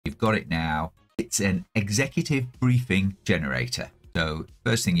got it now. It's an executive briefing generator. So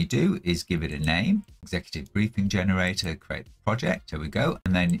first thing you do is give it a name, executive briefing generator, create the project. There we go.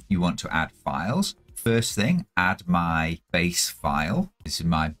 And then you want to add files. First thing, add my base file. This is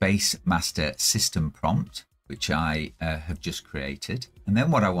my base master system prompt, which I have just created. And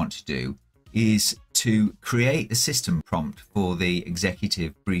then what I want to do is to create the system prompt for the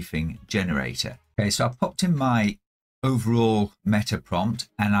executive briefing generator. Okay, so I've popped in my overall meta prompt,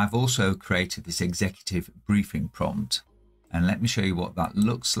 and I've also created this executive briefing prompt. And let me show you what that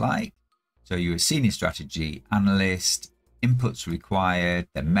looks like. So you're a senior strategy analyst, inputs required,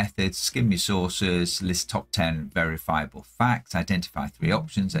 the methods, skim your sources, list top 10 verifiable facts, identify 3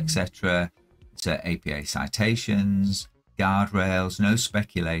 options, etc. So APA citations, guardrails, no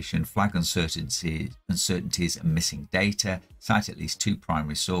speculation, flag uncertainties and missing data, cite at least 2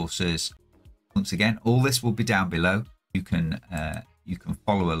 primary sources. Once again, all this will be down below. You can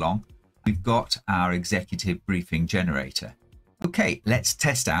follow along. We've got our executive briefing generator. Okay, let's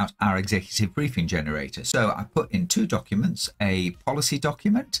test out our executive briefing generator. So I put in 2 documents, a policy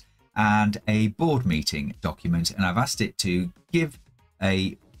document and a board meeting document, and I've asked it to give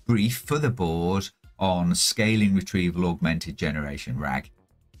a brief for the board on scaling retrieval augmented generation RAG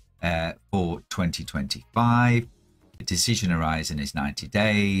for 2025. The decision horizon is 90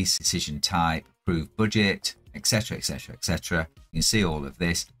 days, decision type, approved budget, etc, etc, etc. You can see all of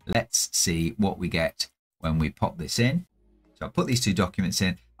this. Let's see what we get when we pop this in. So I put these 2 documents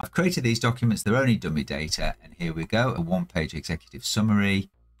in. I've created these documents. They're only dummy data. And here we go. A 1-page executive summary,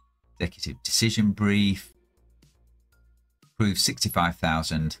 executive decision brief, approved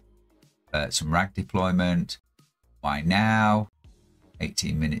 65,000, some RAG deployment. Why now?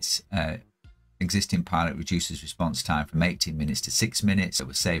 18 minutes. Existing pilot reduces response time from 18 minutes to 6 minutes. So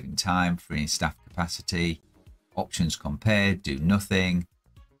we're saving time, freeing staff capacity. Options compared, do nothing.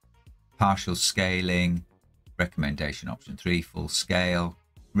 Partial scaling. Recommendation option 3, full scale.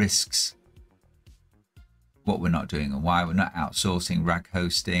 Risks, what we're not doing and why. We're not outsourcing RAG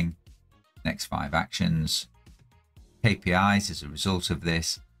hosting. Next 5 actions. KPIs as a result of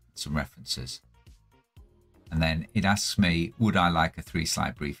this. Some references. And then it asks me, would I like a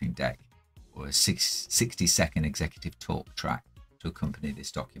 3-slide briefing deck or a 60-second executive talk track to accompany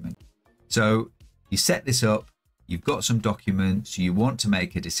this document? So you set this up. You've got some documents, you want to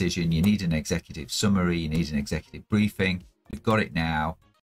make a decision, you need an executive summary, you need an executive briefing. You've got it now.